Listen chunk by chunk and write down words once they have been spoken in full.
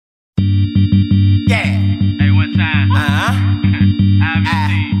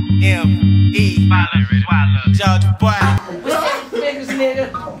Georgia boy. We niggas, nigga.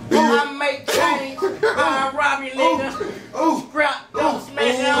 I make change. I rob you, nigga. Scrap, don't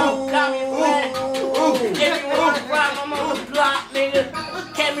smash it on, call me flat. If you want to rob, I'm on the block, nigga.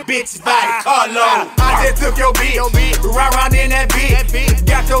 Bitch body Carlo. I just took your beat, round in that beat.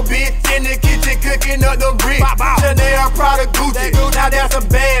 Got your bitch in the kitchen cooking up the bricks. Chanel, Prada, Gucci. Now that's a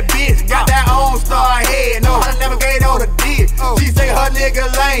bad bitch. Got that own star head. No, I never gave on the dick. She say her nigga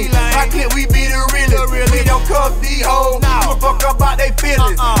lame. Why can't we be the realest? We don't cuff these hoes. Give a fuck about they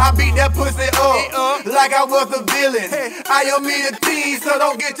feelings. I beat that pussy up like I was a villain. I.M.E the team, so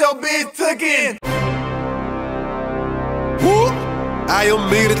don't get your bitch tookin'.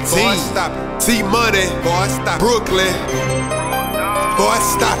 I.M.E the team. T-Money. Boy, stop. Brooklyn. Boy,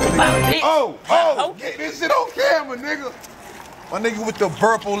 stop it. Oh, get this shit on camera, nigga. My nigga with the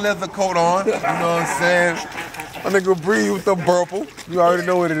purple leather coat on. You know what I'm saying? My nigga breathe with the purple. You already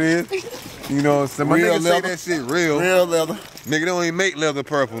know what it is. You know what I'm saying? My Real nigga leather. say that shit real. Real leather. Nigga, they don't even make leather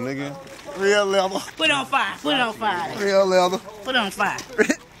purple, nigga. Real leather. Put it on fire. Put it on fire. Real leather. Put it on fire.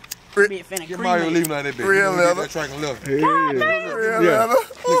 Bitch finna Get Mario cremate. leaving out that bitch. Real leather. Track and leather. Real leather. Real leather.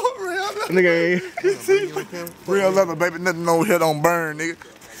 Real leather, baby. Nothing no hit on burn, nigga.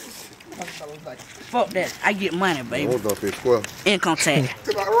 Fuck that. I get money, baby. Hold up, it's 12. Income tax.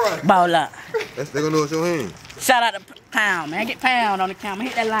 Ball up. They gonna know it's your hand. Shout out to Pound, man. Get Pound on the camera.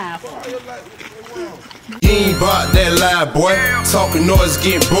 Hit that line. You ain't bought that lie, boy. Talking noise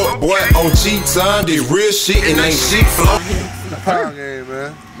getting booked, boy. On G-Time, they real shit and ain't shit flow. Power game,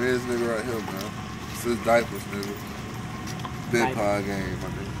 man. This nigga right here, man. This is diapers, nigga. Big power game, my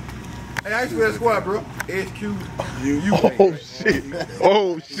nigga. Hey, I used to be a squad, bro. SQ. You. Oh, shit.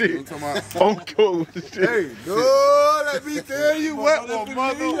 Oh, shit. I'm cool with shit. Hey, good. Let me tell you what,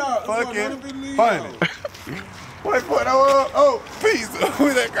 motherfucking funny. Wait for it. Oh, pizza.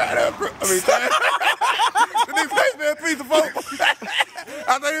 Who that guy there, bro? I mean, the nigga pays me a pizza, folks.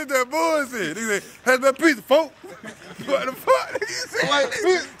 I thought he was that bullshit. He said, "Has that pizza, folks." What the fuck? He said, like,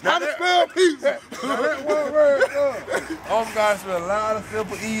 how to spell pizza? That one word, oh, God, spell a lot of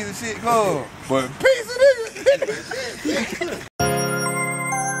simple E's and shit, cuz. But pizza, nigga.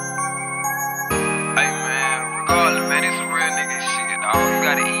 Hey man, regardless, man, it's some real nigga shit, dog. You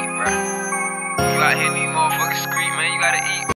gotta eat, bro. You out here in these motherfucking street, man, you gotta eat.